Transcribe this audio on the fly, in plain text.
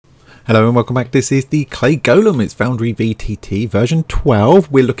Hello and welcome back. This is the Clay Golem. It's Foundry VTT version 12.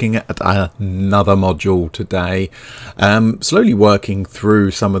 We're looking at another module today. Slowly working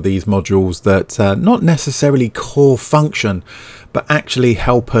through some of these modules that not necessarily core function, but actually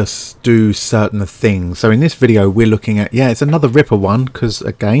help us do certain things. So in this video we're looking at, it's another Ripper one, because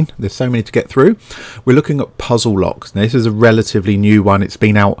again there's so many to get through. We're looking at puzzle locks. Now this is a relatively new one. It's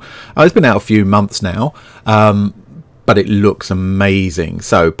been out a few months now. But it looks amazing.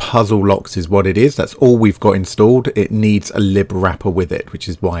 So puzzle locks is what it is. That's all we've got installed. It needs a lib wrapper with it, which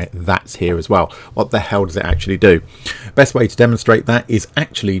is why that's here as well. What the hell does it actually do? Best way to demonstrate that is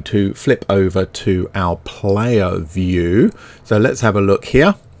actually to flip over to our player view. So let's have a look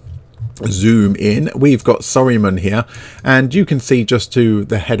here. Zoom in. We've got Sorryman here, and you can see just to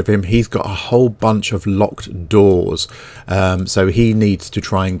the head of him he's got a whole bunch of locked doors, so he needs to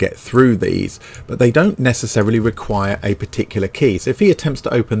try and get through these, but they don't necessarily require a particular key. So if he attempts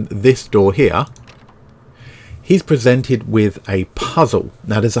to open this door here, he's presented with a puzzle.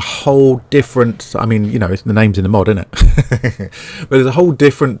 Now there's a whole different, I mean, you know, the name's in the mod, isn't it? But there's a whole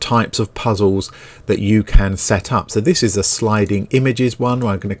different types of puzzles that you can set up. So this is a sliding images one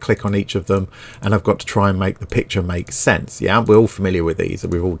where I'm going to click on each of them and I've got to try and make the picture make sense. Yeah, we're all familiar with these.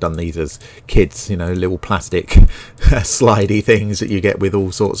 We've all done these as kids, you know, little plastic slidey things that you get with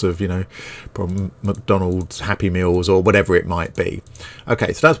all sorts of, you know, from McDonald's Happy Meals or whatever it might be.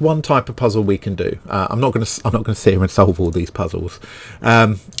 Okay, so that's one type of puzzle we can do. I'm not going to sit here and solve all these puzzles.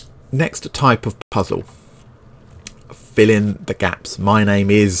 Next type of puzzle, fill in the gaps. My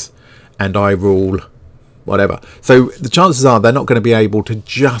name is, and I rule, whatever. So the chances are they're not going to be able to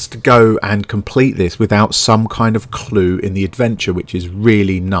just go and complete this without some kind of clue in the adventure, which is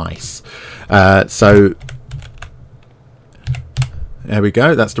really nice. So there we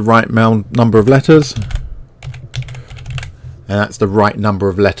go. That's the right number of letters. And that's the right number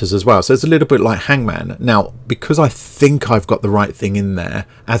of letters as well. So it's a little bit like Hangman. Now, because I think I've got the right thing in there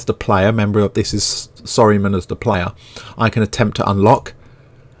as the player, remember this is Sorryman as the player, I can attempt to unlock,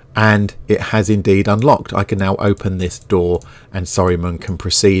 and it has indeed unlocked. I can now open this door and Sorryman can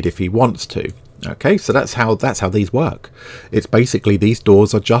proceed if he wants to. Okay, so that's how these work. It's basically these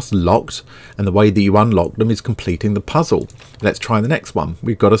doors are just locked, and the way that you unlock them is completing the puzzle. Let's try the next one.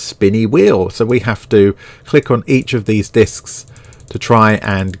 We've got a spinny wheel, so we have to click on each of these discs to try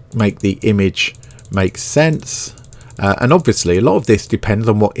and make the image make sense. And obviously a lot of this depends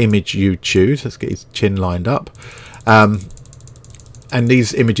on what image you choose. Let's get his chin lined up. And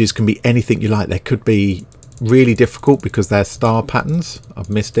these images can be anything you like. They could be really difficult because they're star patterns. I've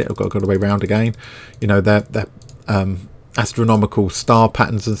missed it. I've got to go the way around again. You know, they're astronomical star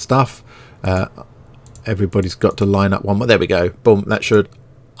patterns and stuff. Everybody's got to line up one. Well, there we go. Boom. That should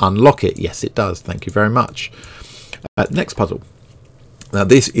unlock it. Yes, it does. Thank you very much. Next puzzle. Now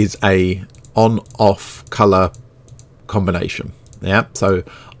this is a on-off color combination. Yeah. So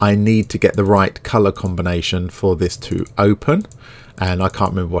I need to get the right color combination for this to open. And I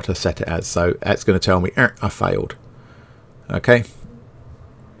can't remember what I set it as, so that's going to tell me I failed. Okay,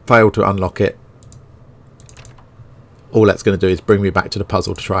 failed to unlock it. All that's going to do is bring me back to the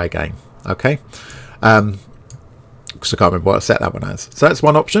puzzle to try again. Okay, because I can't remember what I set that one as. So that's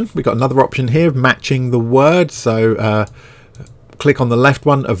one option. We've got another option here, matching the word. So click on the left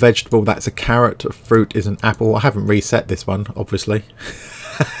one, a vegetable, that's a carrot, a fruit is an apple. I haven't reset this one, obviously.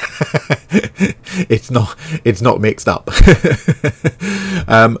 it's not mixed up.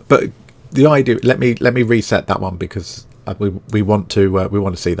 But the idea, let me reset that one because we want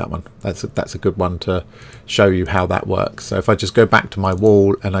to see that one. That's a good one to show you how that works. So if I just go back to my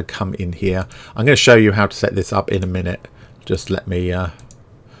wall and I come in here, I'm going to show you how to set this up in a minute. Just let me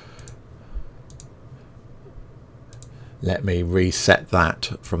reset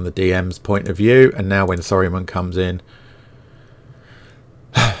that from the DM's point of view. And now when Sorryman comes in,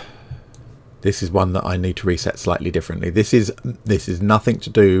 this is one that I need to reset slightly differently. This is nothing to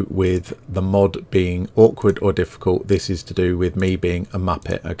do with the mod being awkward or difficult. This is to do with me being a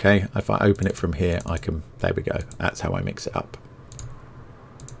muppet. Okay, if I open it from here, I can, there we go. That's how I mix it up.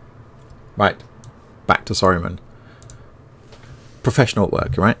 Right, back to Sorryman. Professional at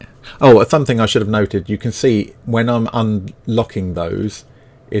work, right? Oh, something I should have noted. You can see when I'm unlocking those,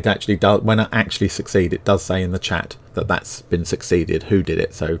 it actually does, when I actually succeed, it does say in the chat that that's been succeeded. Who did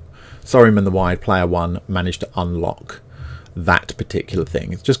it? So Sorryman the Wide player 1 managed to unlock that particular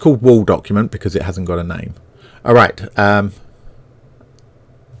thing. It's just called wall document because it hasn't got a name. All right.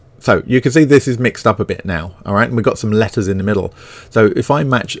 So you can see this is mixed up a bit now. All right. And we've got some letters in the middle. So if I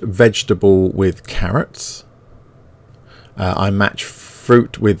match vegetable with carrots, I match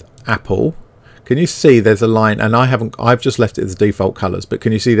fruit with apple. can you see there's a line, and I've just left it as default colors, but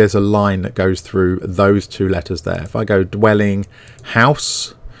can you see there's a line that goes through those two letters there? If I go dwelling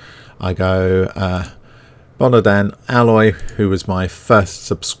house, I go Bonadan Alloy, who was my first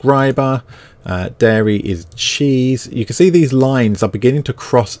subscriber. Dairy is cheese. You can see these lines are beginning to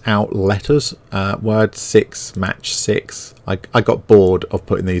cross out letters. Word 6, match 6. I got bored of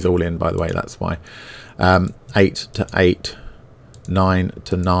putting these all in, by the way, that's why. 8 to 8, 9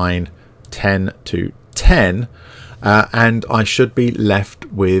 to 9, 10 to 10, and I should be left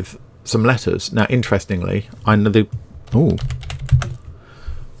with some letters. Now, interestingly, I know the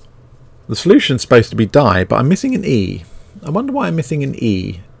solution's supposed to be die, but I'm missing an E. I wonder why I'm missing an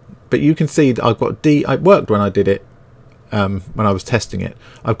E. But you can see that I've got D. It worked when I did it, when I was testing it.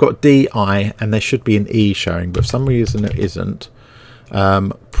 I've got DI, and there should be an E showing, but for some reason it isn't.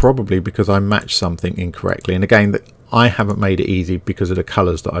 Probably because I matched something incorrectly. And again, I haven't made it easy because of the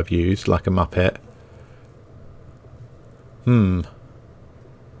colours that I've used, like a Muppet.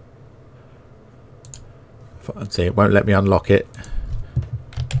 Let's see, it won't let me unlock it.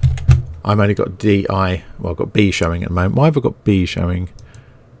 I've only got DI. Well, I've got B showing at the moment. Why have I got B showing?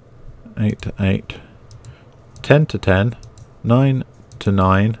 8 to 8, 10 to 10, 9 to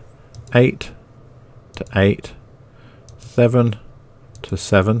 9, 8 to 8, 7 to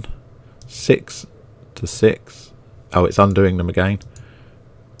 7, 6 to 6. Oh, it's undoing them again.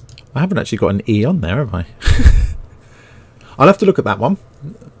 I haven't actually got an E on there, have I? I'll have to look at that one.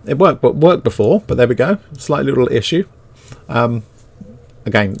 It worked before, but there we go. Slight little issue. Again,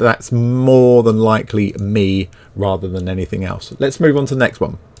 that's more than likely me rather than anything else. Let's move on to the next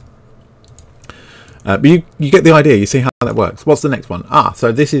one. But you get the idea. You see how that works. What's the next one?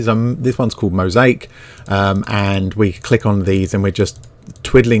 So this is this one's called Mosaic, and we click on these and we're just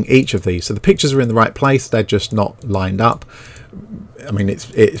twiddling each of these. So the pictures are in the right place. They're just not lined up. I mean,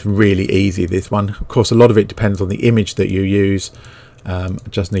 it's really easy, this one. Of course, a lot of it depends on the image that you use.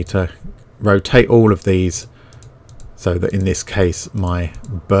 Just need to rotate all of these so that in this case my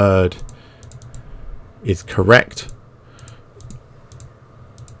bird is correct.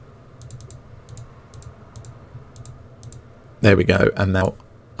 There we go, and now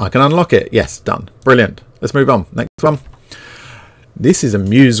I can unlock it. Yes, done. Brilliant. Let's move on. Next one. This is a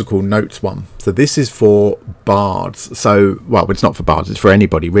musical notes one. So this is for bards. So, well, it's not for bards, it's for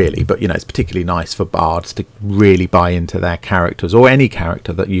anybody really, but you know, it's particularly nice for bards to really buy into their characters, or any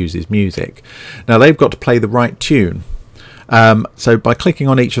character that uses music. Now they've got to play the right tune. So by clicking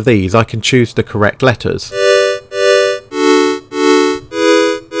on each of these, I can choose the correct letters.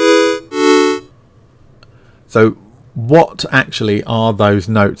 So what actually are those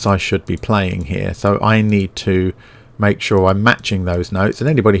notes I should be playing here? So I need to make sure I'm matching those notes, and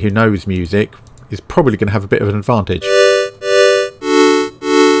anybody who knows music is probably going to have a bit of an advantage.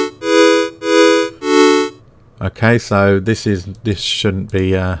 Okay, so this shouldn't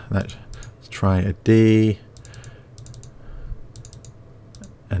be let's try a D,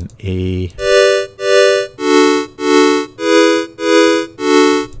 an E,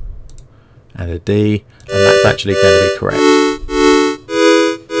 and a D, and that's actually going to be correct.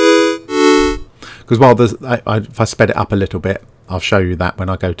 Because while there's, if I sped it up a little bit, I'll show you that when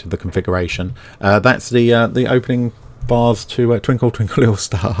I go to the configuration. That's the opening bars to Twinkle Twinkle Little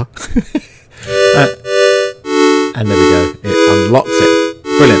Star. And there we go, it unlocks it.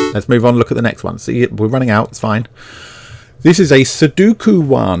 Brilliant. Let's move on, look at the next one. See, we're running out, it's fine. This is a Sudoku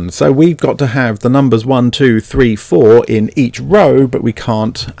one, so we've got to have the numbers 1, 2, 3, 4 in each row, but we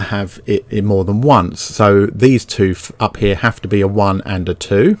can't have it in more than once. So these two up here have to be a 1 and a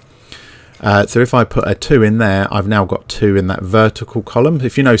 2. So if I put a 2 in there, I've now got 2 in that vertical column.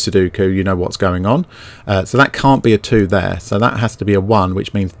 If you know Sudoku, you know what's going on. So that can't be a 2 there. So that has to be a 1,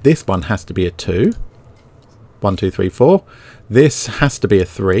 which means this one has to be a 2. 1, 2, 3, 4. This has to be a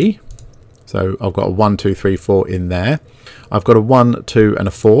 3. So I've got a 1, 2, 3, 4 in there. I've got a 1, 2 and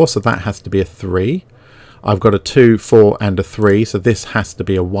a 4, so that has to be a 3. I've got a 2, 4 and a 3, so this has to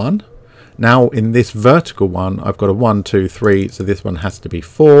be a 1. Now in this vertical one, I've got a 1, 2, 3, so this one has to be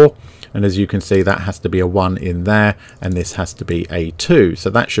 4. And as you can see, that has to be a 1 in there, and this has to be a 2. So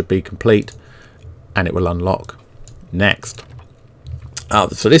that should be complete, and it will unlock. Next.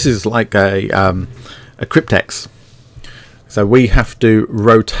 So this is like a cryptex. So we have to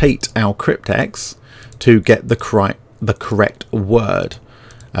rotate our cryptex to get the correct word.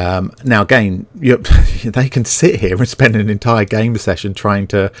 Now again, they can sit here and spend an entire game session trying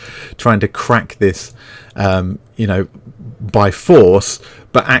to crack this, you know, by force,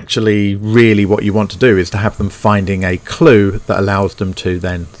 but actually really what you want to do is to have them finding a clue that allows them to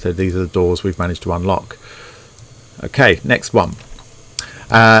then, so these are the doors we've managed to unlock. Okay, next one.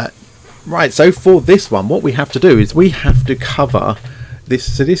 Right, so for this one, what we have to do is we have to cover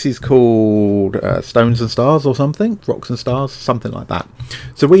this. So this is called Stones and Stars or something, Rocks and Stars, something like that.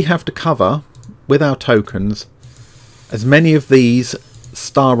 So we have to cover with our tokens as many of these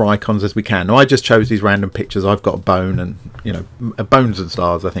star icons as we can. Now I just chose these random pictures. I've got a bone and, you know, Bones and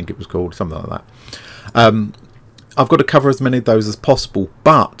Stars, I think it was called, something like that. I've got to cover as many of those as possible,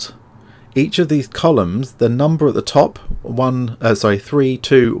 but each of these columns, the number at the top, 3,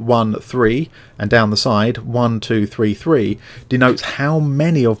 2, 1, 3, and down the side 1, 2, 3, 3, denotes how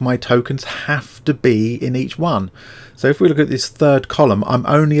many of my tokens have to be in each one. So if we look at this third column, I'm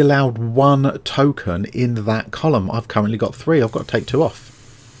only allowed 1 token in that column. I've currently got 3. I've got to take 2 off.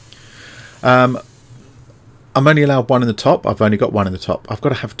 I'm only allowed 1 in the top. I've only got 1 in the top. I've got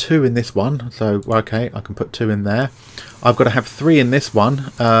to have 2 in this one. So, okay, I can put 2 in there. I've got to have 3 in this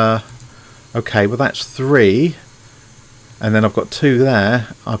one. Okay, well that's 3. And then I've got 2 there.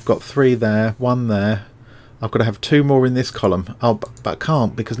 I've got 3 there, 1 there. I've got to have 2 more in this column. Oh, but I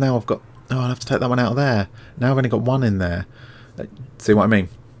can't, because now I've got... Oh, I'll have to take that one out of there. Now I've only got 1 in there. See what I mean?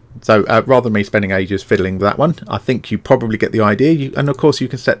 So rather than me spending ages fiddling with that one, I think you probably get the idea. And of course you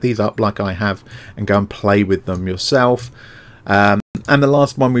can set these up like I have and go and play with them yourself. And the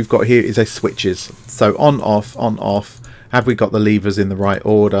last one we've got here is a switches. So on, off, on, off. Have we got the levers in the right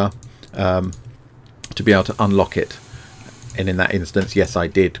order to be able to unlock it? And in that instance, yes, I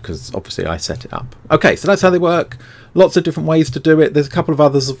did, because obviously I set it up. Okay, so that's how they work. Lots of different ways to do it. There's a couple of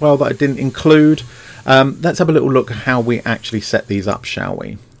others as well that I didn't include. Let's have a little look at how we actually set these up, shall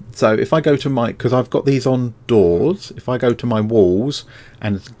we? So if I go to my, because I've got these on doors, if I go to my walls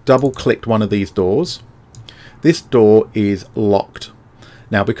and double clicked one of these doors, this door is locked.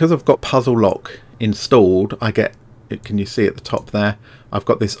 Now because I've got puzzle lock installed, I get, can you see at the top there, I've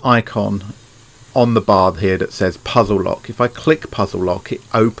got this icon on the bar here that says puzzle lock. If I click puzzle lock, it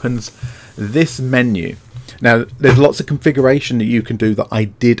opens this menu. Now there's lots of configuration that you can do that I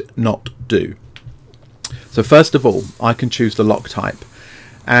did not do. So first of all, I can choose the lock type.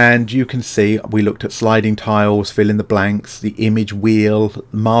 And you can see we looked at sliding tiles, fill in the blanks, the image wheel,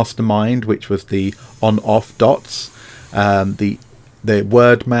 mastermind, which was the on-off dots, the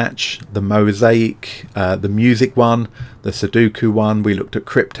word match, the mosaic, the music one, the Sudoku one. We looked at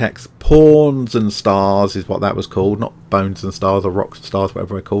cryptex, pawns and stars is what that was called, not bones and stars or rocks and stars,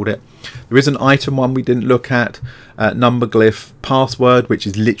 whatever I called it. There is an item one we didn't look at, number glyph, password, which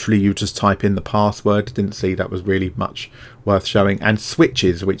is literally you just type in the password. Didn't see that was really much worth showing, and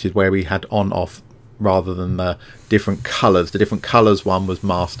switches, which is where we had on off rather than the different colors. The different colors one was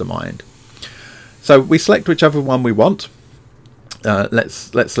mastermind. So we select whichever one we want. Let's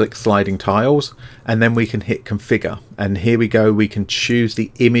select sliding tiles, and then we can hit configure, and here we go. We can choose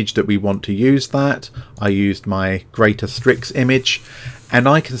the image that we want to use. That I used my Greater Strix image, and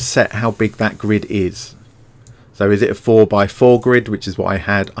I can set how big that grid is. So is it a 4x4 grid, which is what I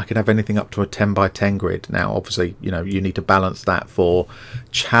had? I could have anything up to a 10x10 grid. Now obviously, you know, you need to balance that for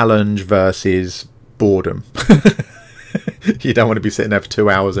challenge versus boredom. You don't want to be sitting there for 2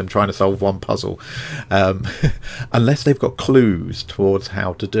 hours and trying to solve one puzzle, unless they've got clues towards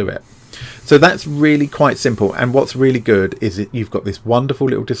how to do it. So that's really quite simple, and what's really good is that you've got this wonderful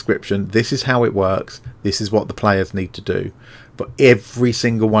little description. This is how it works. This is what the players need to do. For every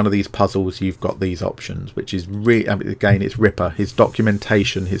single one of these puzzles, you've got these options, which is really, I mean, again, it's Ripper, his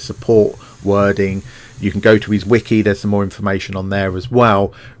documentation, his support wording. You can go to his wiki. There's some more information on there as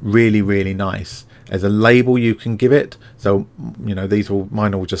well. Really, really nice. There's a label you can give it. So, you know,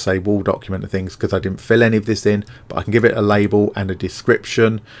 mine will just say wall document and things because I didn't fill any of this in, but I can give it a label and a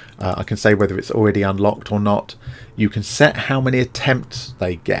description. I can say whether it's already unlocked or not. You can set how many attempts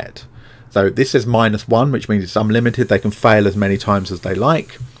they get. So this is -1, which means it's unlimited. They can fail as many times as they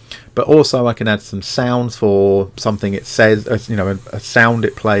like. But also I can add some sounds for something it says, you know, a sound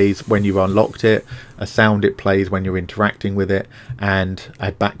it plays when you've unlocked it, a sound it plays when you're interacting with it, and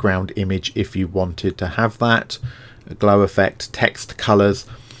a background image if you wanted to have that, a glow effect, text, colors.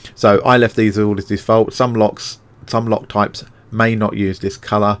 So I left these all as default. Some lock types may not use this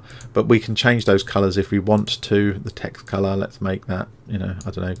color, but we can change those colors if we want to. The text color, let's make that, you know,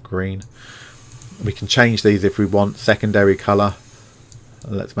 I don't know, green. We can change these if we want. Secondary color,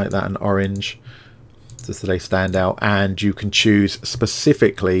 let's make that an orange just so they stand out, and you can choose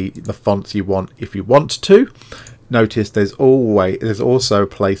specifically the fonts you want if you want to. Notice there's also a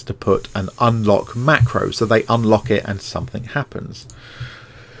place to put an unlock macro, so they unlock it and something happens.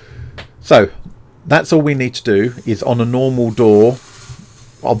 So that's all we need to do. Is on a normal door,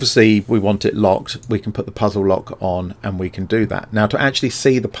 obviously we want it locked, we can put the puzzle lock on and we can do that. Now to actually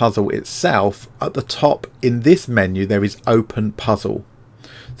see the puzzle itself, at the top in this menu there is open puzzle.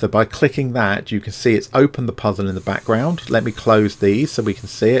 So by clicking that, you can see it's opened the puzzle in the background. Let me close these so we can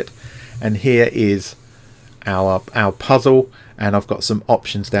see it. And here is our puzzle, and I've got some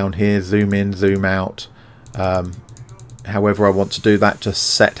options down here: zoom in, zoom out, however I want to do that to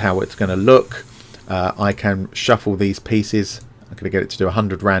set how it's going to look. I can shuffle these pieces. I'm going to get it to do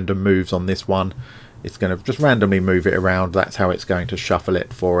 100 random moves on this one. It's going to just randomly move it around. That's how it's going to shuffle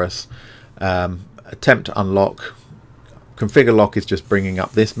it for us. Attempt to unlock. Configure lock is just bringing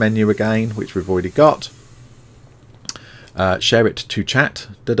up this menu again, which we've already got. Share it to chat.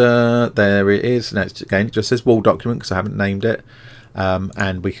 There it is. Now again, it just says wall document because I haven't named it.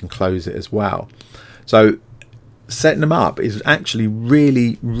 And we can close it as well. So setting them up is actually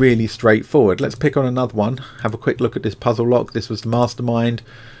really straightforward. Let's pick on another one. Have a quick look at this puzzle lock. This was the mastermind.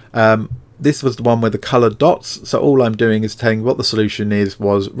 This was the one with the coloured dots. So all I'm doing is telling what the solution is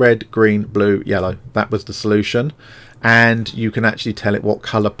was red, green, blue, yellow. That was the solution. And you can actually tell it what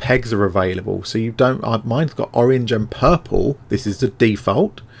colour pegs are available. So you don't, mine's got orange and purple. This is the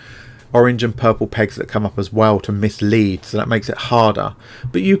default. Orange and purple pegs that come up as well to mislead, so that makes it harder.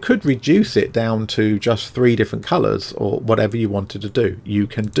 But you could reduce it down to just 3 different colours or whatever you wanted to do. You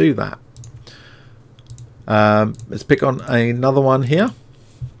can do that. Let's pick on another one here.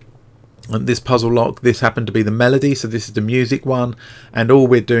 And this puzzle lock, this happened to be the melody, so this is the music one, and all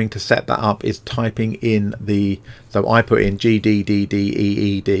we're doing to set that up is typing in the, so I put in G D D D E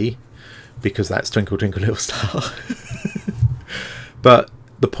E D because that's Twinkle Twinkle Little Star. But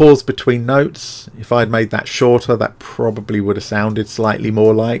the pause between notes, if I'd made that shorter, that probably would have sounded slightly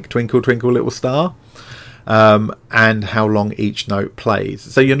more like Twinkle Twinkle Little Star. And how long each note plays.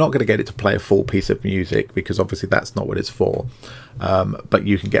 So you're not going to get it to play a full piece of music because obviously that's not what it's for. But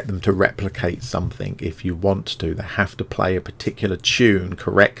you can get them to replicate something if you want to. They have to play a particular tune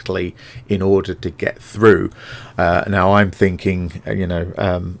correctly in order to get through. Now I'm thinking, you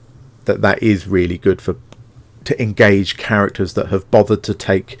know, that is really good to engage characters that have bothered to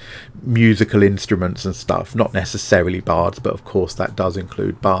take musical instruments and stuff, not necessarily bards, but of course that does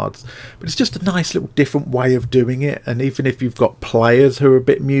include bards. But it's just a nice little different way of doing it, and even if you've got players who are a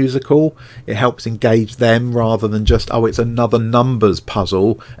bit musical, it helps engage them rather than just, oh, it's another numbers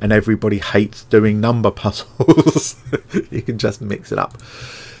puzzle and everybody hates doing number puzzles. You can just mix it up.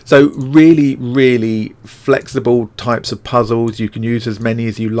 So really flexible types of puzzles. You can use as many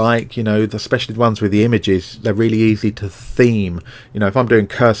as you like, you know, especially the ones with the images. They're really easy to theme. You know, if I'm doing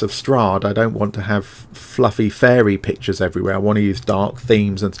Curse of Strahd, I don't want to have fluffy fairy pictures everywhere. I want to use dark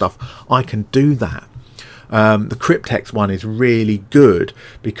themes and stuff. I can do that. The Cryptex one is really good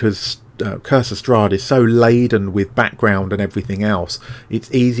because Curse of Strahd is so laden with background and everything else.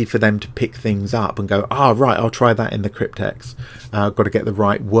 It's easy for them to pick things up and go, ah, right, I'll try that in the Cryptex. I've got to get the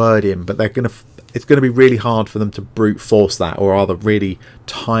right word in, but it's going to be really hard for them to brute force that, or rather really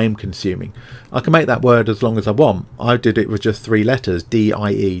time consuming. I can make that word as long as I want. I did it with just 3 letters,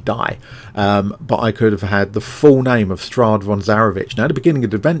 D-I-E, die. But I could have had the full name of Strahd von Zarovich. Now at the beginning of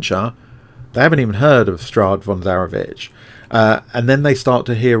the adventure, they haven't even heard of Strahd von Zarovich. And then they start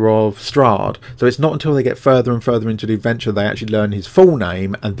to hear of Strahd. So it's not until they get further and further into the adventure they actually learn his full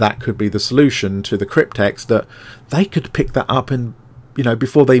name, and that could be the solution to the cryptex, that they could pick that up and, you know,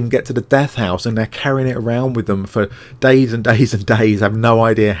 before they even get to the death house, and they're carrying it around with them for days and days and days, have no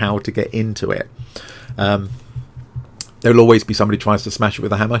idea how to get into it. There'll always be somebody tries to smash it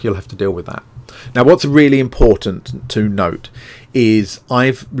with a hammer. You'll have to deal with that. Now, what's really important to note is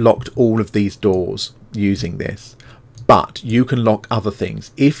I've locked all of these doors using this. But you can lock other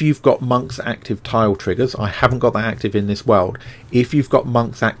things. If you've got Monk's active tile triggers, I haven't got that active in this world. If you've got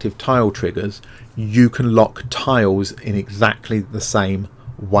Monk's active tile triggers, you can lock tiles in exactly the same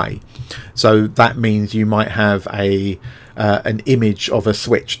way. So that means you might have an image of a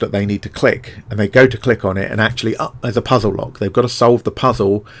switch that they need to click, and they go to click on it, and actually, there's a puzzle lock. They've got to solve the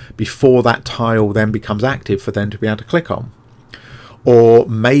puzzle before that tile then becomes active for them to be able to click on. Or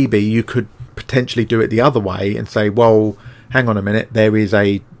maybe you could potentially do it the other way and say, well, hang on a minute, there's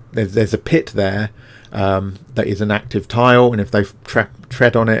a pit there that is an active tile, and if they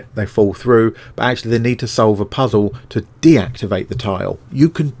tread on it they fall through, but actually they need to solve a puzzle to deactivate the tile. You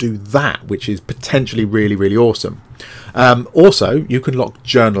can do that, which is potentially really awesome. Also, you can lock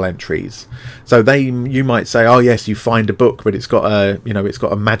journal entries. So you might say, oh yes, you find a book, but it's got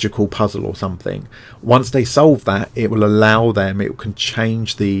a magical puzzle or something. Once they solve that, it will allow them, it can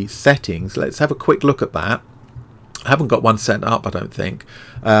change the settings. Let's have a quick look at that. I haven't got one set up, I don't think.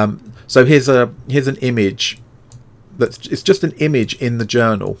 So here's an image. It's just an image in the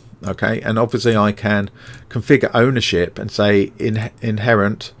journal, okay? And obviously I can configure ownership and say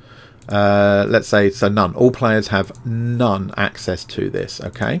inherent let's say, so none. All players have none access to this,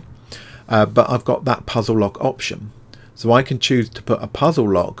 okay? But I've got that puzzle lock option. So I can choose to put a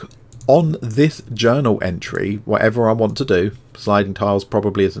puzzle lock on this journal entry, whatever I want to do. Sliding tiles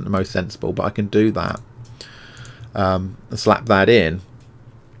probably isn't the most sensible, but I can do that. Slap that in.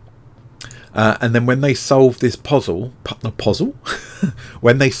 And then when they solve this puzzle,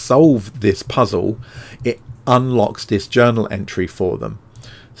 when they solve this puzzle, it unlocks this journal entry for them.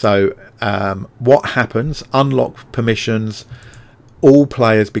 So what happens? Unlock permissions. All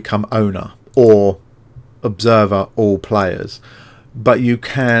players become owner, or observer all players, but you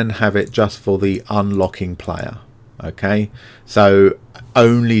can have it just for the unlocking player. Okay, so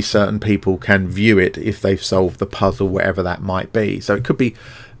only certain people can view it if they've solved the puzzle, whatever that might be. So it could be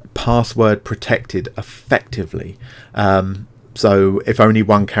password protected effectively. So if only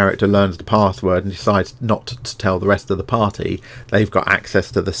one character learns the password and decides not to tell the rest of the party, they've got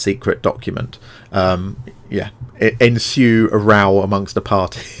access to the secret document. Yeah, it ensue a row amongst the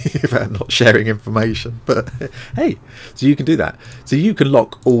party about not sharing information. But hey, so you can do that. So you can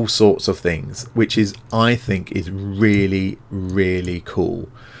lock all sorts of things, which is, I think, is really, really cool.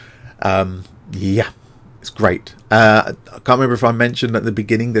 Yeah, it's great. I can't remember if I mentioned at the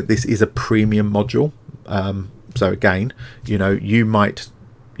beginning that this is a premium module. So again, you know, you might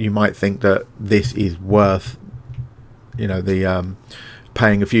think that this is worth, you know, the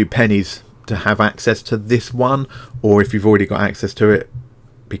paying a few pennies to have access to this one, or if you've already got access to it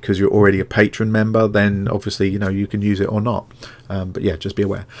because you're already a patron member, then obviously, you know, you can use it or not. But yeah, just be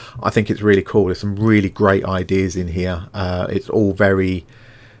aware. I think it's really cool. There's some really great ideas in here. It's all very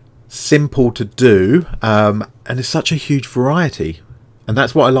simple to do, and there's such a huge variety, and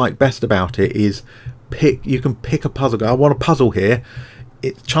that's what I like best about it. Is you can pick a puzzle. Go, I want a puzzle here.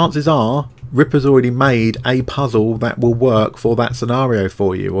 Chances are Ripper's already made a puzzle that will work for that scenario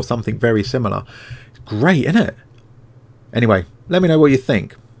for you, or something very similar. It's great, isn't it? Anyway, let me know what you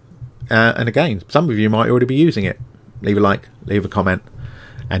think. And again, some of you might already be using it. Leave a like, leave a comment,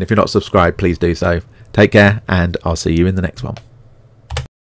 and if you're not subscribed, please do so. Take care, and I'll see you in the next one.